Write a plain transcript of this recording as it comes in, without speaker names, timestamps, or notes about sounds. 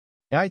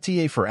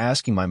AITA for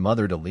asking my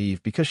mother to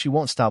leave because she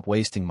won't stop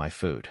wasting my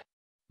food.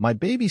 My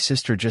baby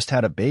sister just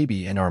had a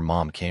baby and our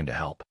mom came to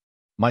help.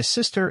 My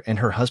sister and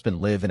her husband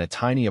live in a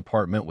tiny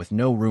apartment with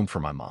no room for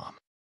my mom.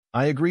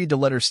 I agreed to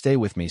let her stay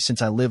with me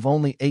since I live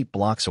only 8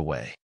 blocks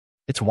away.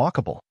 It's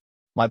walkable.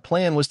 My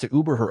plan was to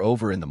Uber her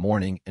over in the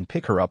morning and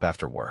pick her up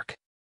after work.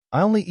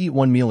 I only eat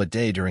 1 meal a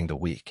day during the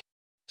week.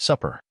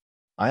 Supper.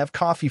 I have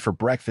coffee for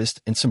breakfast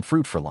and some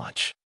fruit for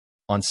lunch.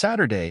 On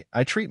Saturday,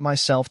 I treat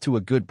myself to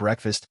a good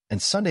breakfast,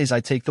 and Sundays I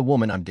take the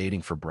woman I'm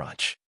dating for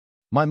brunch.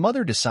 My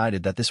mother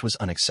decided that this was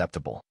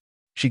unacceptable.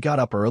 She got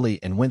up early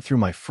and went through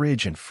my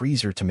fridge and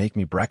freezer to make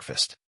me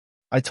breakfast.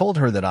 I told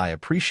her that I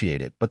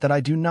appreciate it, but that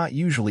I do not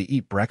usually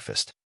eat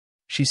breakfast.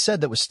 She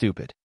said that was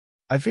stupid.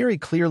 I very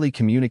clearly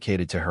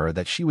communicated to her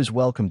that she was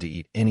welcome to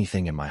eat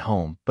anything in my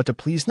home, but to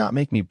please not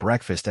make me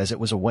breakfast as it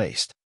was a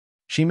waste.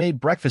 She made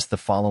breakfast the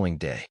following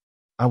day.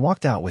 I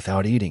walked out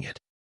without eating it.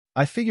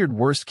 I figured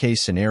worst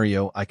case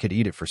scenario I could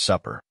eat it for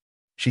supper.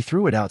 She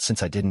threw it out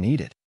since I didn't eat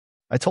it.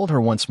 I told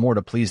her once more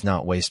to please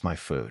not waste my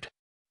food.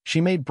 She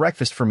made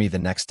breakfast for me the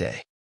next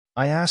day.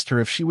 I asked her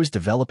if she was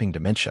developing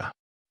dementia.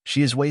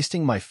 She is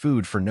wasting my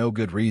food for no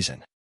good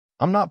reason.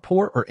 I'm not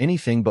poor or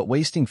anything, but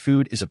wasting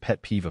food is a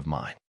pet peeve of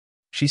mine.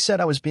 She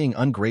said I was being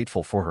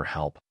ungrateful for her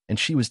help, and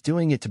she was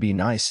doing it to be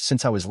nice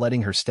since I was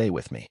letting her stay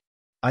with me.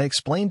 I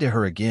explained to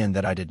her again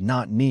that I did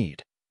not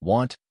need,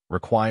 want,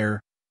 require,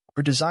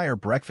 or desire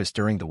breakfast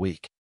during the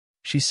week.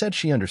 She said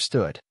she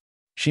understood.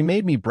 She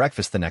made me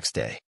breakfast the next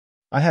day.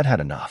 I had had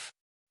enough.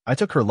 I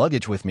took her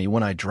luggage with me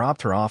when I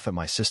dropped her off at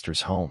my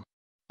sister's home.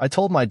 I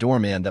told my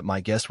doorman that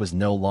my guest was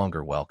no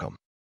longer welcome.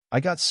 I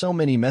got so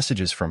many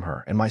messages from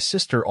her and my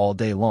sister all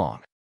day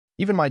long.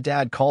 Even my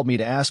dad called me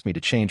to ask me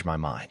to change my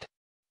mind.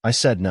 I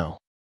said no.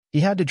 He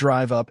had to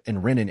drive up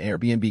and rent an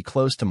Airbnb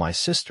close to my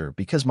sister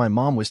because my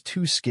mom was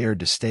too scared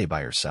to stay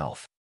by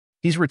herself.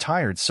 He's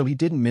retired, so he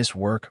didn't miss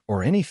work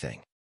or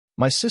anything.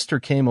 My sister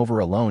came over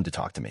alone to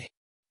talk to me.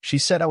 She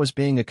said I was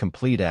being a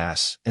complete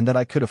ass and that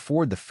I could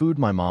afford the food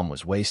my mom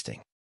was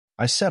wasting.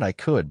 I said I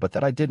could, but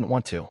that I didn't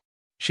want to.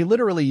 She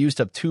literally used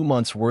up 2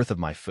 months' worth of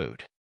my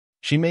food.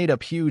 She made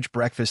up huge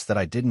breakfasts that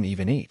I didn't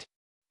even eat.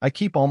 I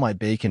keep all my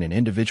bacon in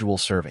individual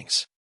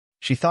servings.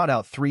 She thought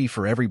out 3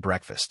 for every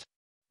breakfast.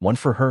 1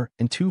 for her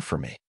and 2 for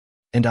me.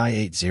 And I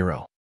ate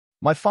 0.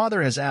 My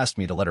father has asked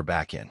me to let her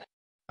back in.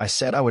 I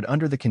said I would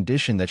under the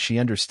condition that she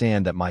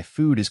understand that my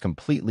food is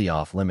completely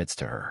off limits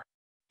to her.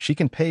 She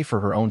can pay for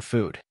her own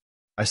food.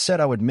 I said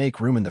I would make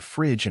room in the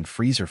fridge and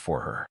freezer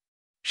for her.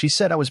 She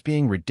said I was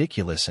being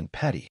ridiculous and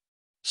petty.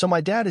 So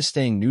my dad is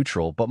staying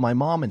neutral, but my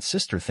mom and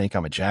sister think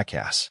I'm a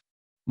jackass.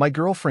 My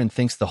girlfriend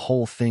thinks the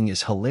whole thing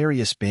is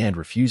hilarious. Band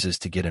refuses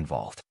to get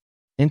involved.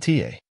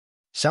 NTA.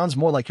 Sounds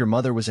more like your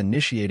mother was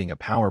initiating a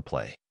power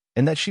play,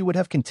 and that she would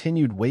have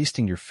continued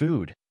wasting your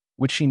food,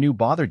 which she knew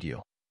bothered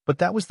you. But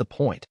that was the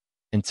point,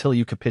 until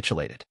you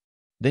capitulated.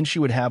 Then she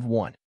would have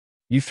won.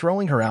 You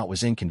throwing her out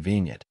was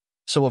inconvenient,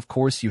 so of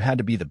course you had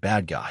to be the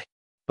bad guy.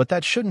 But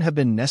that shouldn't have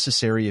been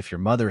necessary if your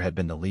mother had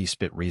been the least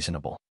bit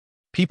reasonable.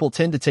 People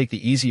tend to take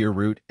the easier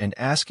route, and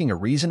asking a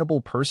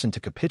reasonable person to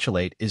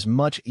capitulate is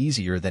much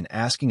easier than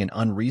asking an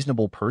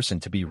unreasonable person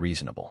to be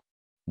reasonable.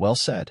 Well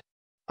said.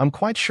 I'm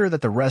quite sure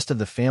that the rest of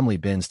the family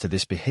bends to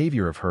this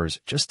behavior of hers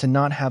just to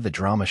not have the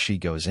drama she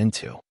goes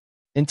into.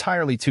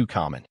 Entirely too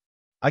common.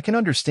 I can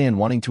understand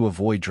wanting to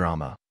avoid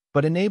drama,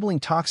 but enabling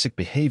toxic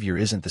behavior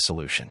isn't the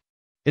solution.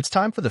 It's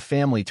time for the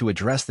family to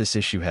address this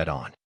issue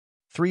head-on.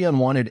 3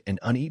 unwanted and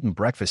uneaten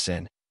breakfasts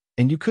in,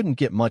 and you couldn't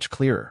get much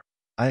clearer.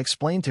 I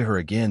explained to her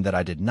again that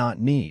I did not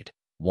need,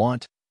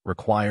 want,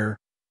 require,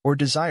 or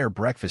desire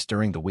breakfast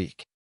during the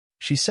week.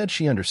 She said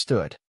she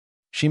understood.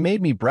 She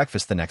made me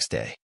breakfast the next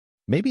day.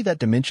 Maybe that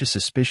dementia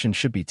suspicion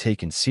should be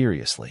taken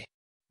seriously.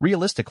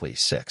 Realistically,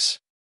 6.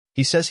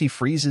 He says he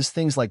freezes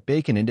things like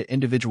bacon into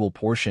individual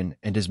portion,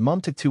 and his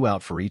mom took 2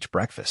 out for each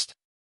breakfast.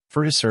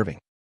 For his serving.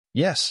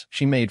 Yes,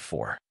 she made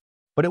 4.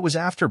 But it was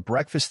after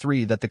breakfast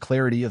 3 that the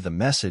clarity of the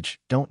message,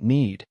 don't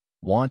need,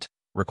 want,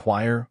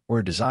 require,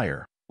 or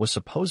desire, was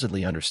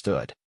supposedly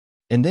understood.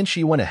 And then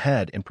she went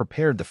ahead and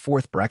prepared the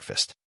 4th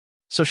breakfast.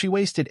 So she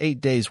wasted 8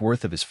 days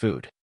worth of his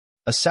food.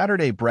 A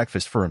Saturday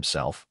breakfast for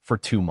himself for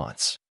 2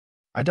 months.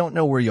 I don't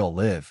know where y'all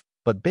live,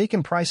 but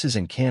bacon prices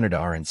in Canada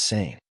are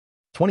insane.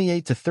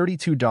 $28 to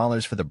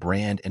 $32 for the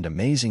brand, and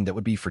amazing that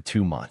would be for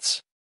 2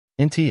 months.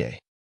 NTA.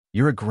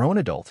 You're a grown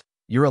adult.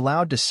 You're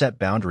allowed to set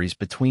boundaries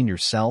between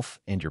yourself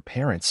and your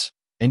parents,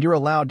 and you're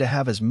allowed to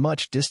have as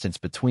much distance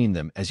between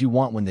them as you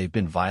want when they've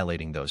been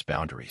violating those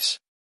boundaries.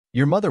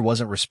 Your mother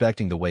wasn't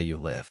respecting the way you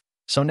live,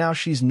 so now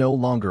she's no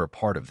longer a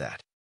part of that.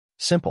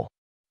 Simple.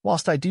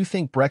 Whilst I do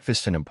think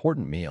breakfast an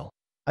important meal,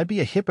 I'd be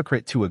a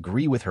hypocrite to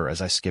agree with her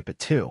as I skip it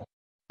too.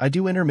 I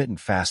do intermittent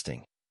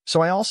fasting,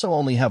 so I also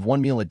only have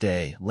 1 meal a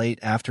day, late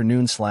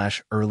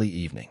afternoon/early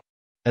evening.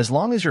 As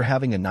long as you're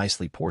having a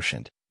nicely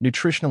portioned,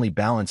 nutritionally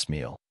balanced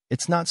meal,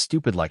 it's not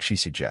stupid like she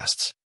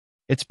suggests.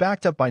 It's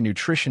backed up by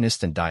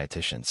nutritionists and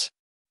dietitians.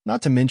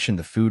 Not to mention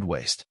the food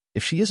waste.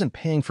 If she isn't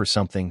paying for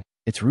something,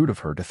 it's rude of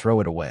her to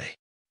throw it away.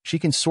 She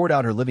can sort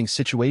out her living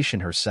situation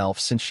herself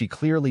since she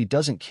clearly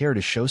doesn't care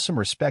to show some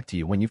respect to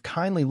you when you've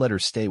kindly let her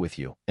stay with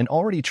you and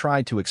already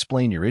tried to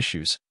explain your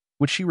issues,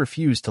 which she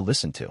refused to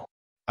listen to.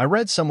 I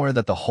read somewhere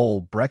that the whole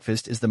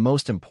 "breakfast is the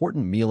most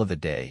important meal of the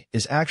day"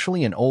 is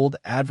actually an old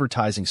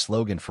advertising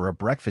slogan for a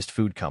breakfast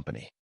food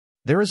company.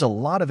 There is a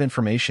lot of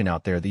information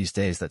out there these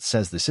days that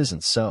says this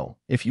isn't so.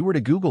 If you were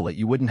to Google it,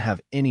 you wouldn't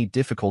have any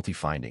difficulty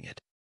finding it.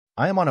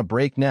 I am on a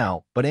break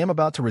now, but am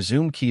about to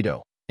resume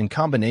keto in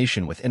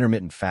combination with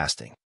intermittent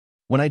fasting.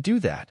 When I do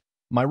that,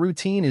 my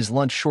routine is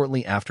lunch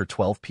shortly after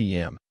 12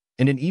 p.m.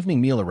 and an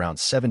evening meal around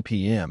 7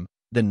 p.m.,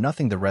 then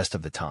nothing the rest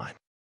of the time.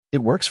 It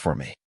works for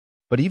me.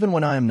 But even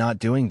when I am not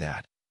doing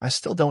that, I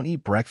still don't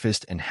eat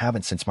breakfast and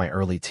haven't since my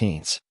early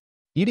teens.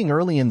 Eating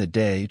early in the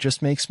day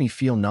just makes me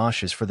feel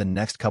nauseous for the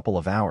next couple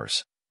of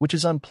hours, which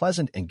is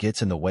unpleasant and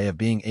gets in the way of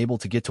being able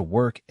to get to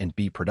work and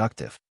be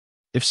productive.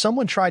 If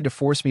someone tried to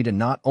force me to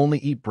not only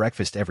eat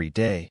breakfast every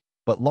day,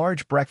 but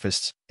large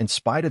breakfasts, in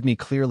spite of me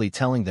clearly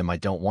telling them I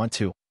don't want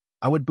to,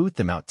 I would boot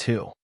them out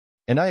too.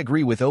 And I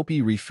agree with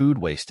Opie re food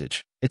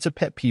wastage. It's a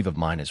pet peeve of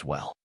mine as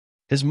well.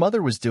 His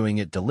mother was doing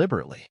it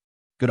deliberately.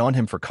 Good on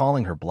him for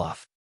calling her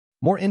bluff.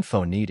 More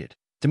info needed.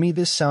 To me,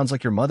 this sounds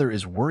like your mother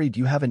is worried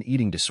you have an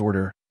eating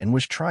disorder and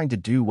was trying to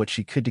do what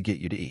she could to get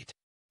you to eat.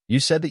 You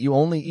said that you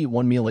only eat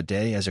one meal a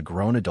day as a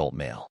grown adult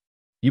male.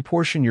 You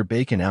portion your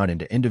bacon out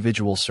into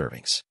individual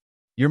servings.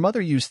 Your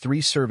mother used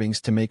 3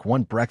 servings to make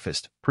one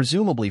breakfast,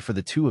 presumably for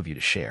the 2 of you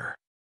to share.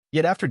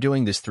 Yet after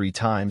doing this 3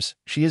 times,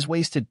 she has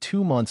wasted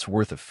 2 months'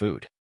 worth of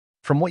food.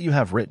 From what you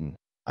have written,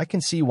 I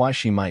can see why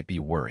she might be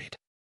worried.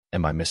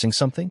 Am I missing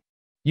something?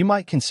 You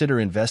might consider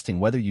investing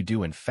whether you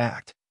do in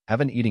fact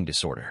have an eating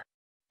disorder.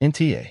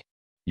 NTA.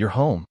 Your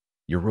home,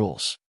 your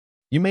rules.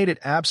 You made it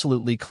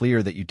absolutely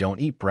clear that you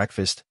don't eat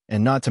breakfast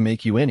and not to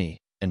make you any,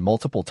 and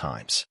multiple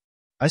times.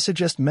 I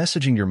suggest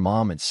messaging your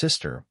mom and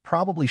sister,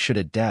 probably should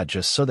a dad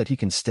just so that he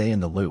can stay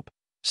in the loop.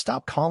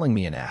 Stop calling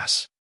me an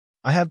ass.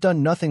 I have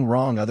done nothing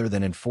wrong other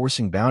than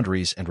enforcing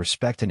boundaries and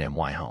respect in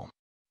my home.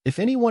 If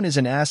anyone is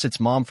an ass, it's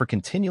mom for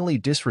continually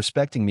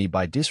disrespecting me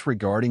by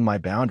disregarding my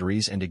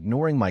boundaries and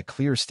ignoring my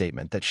clear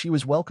statement that she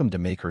was welcome to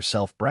make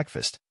herself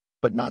breakfast,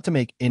 but not to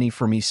make any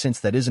for me since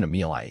that isn't a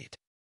meal I eat.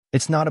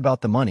 It's not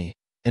about the money,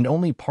 and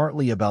only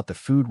partly about the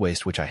food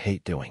waste, which I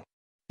hate doing.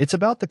 It's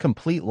about the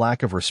complete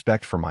lack of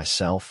respect for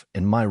myself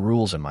and my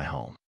rules in my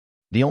home.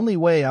 The only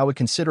way I would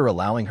consider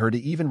allowing her to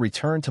even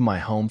return to my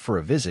home for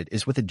a visit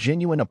is with a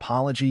genuine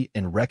apology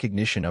and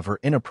recognition of her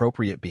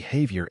inappropriate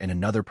behavior in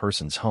another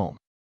person's home.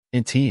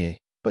 NTA,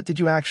 but did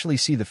you actually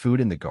see the food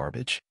in the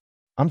garbage?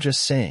 I'm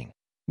just saying.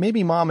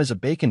 Maybe mom is a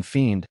bacon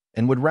fiend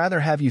and would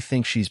rather have you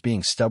think she's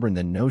being stubborn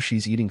than know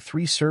she's eating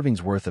 3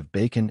 servings worth of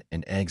bacon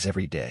and eggs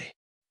every day.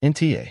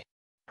 NTA.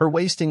 Her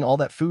wasting all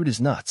that food is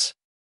nuts.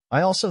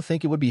 I also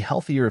think it would be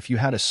healthier if you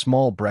had a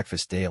small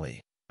breakfast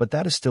daily, but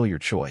that is still your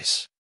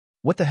choice.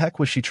 What the heck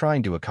was she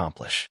trying to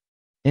accomplish?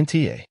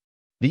 NTA.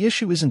 The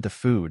issue isn't the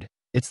food,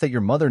 it's that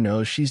your mother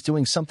knows she's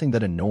doing something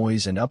that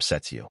annoys and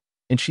upsets you,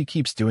 and she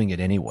keeps doing it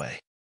anyway.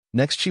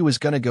 Next, she was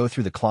gonna go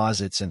through the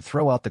closets and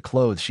throw out the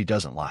clothes she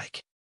doesn't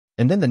like.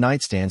 And then the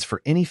nightstands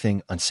for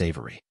anything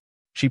unsavory.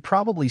 She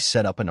probably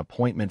set up an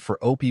appointment for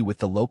Opie with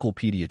the local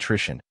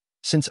pediatrician,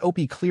 since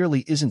Opie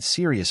clearly isn't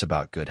serious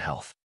about good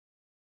health.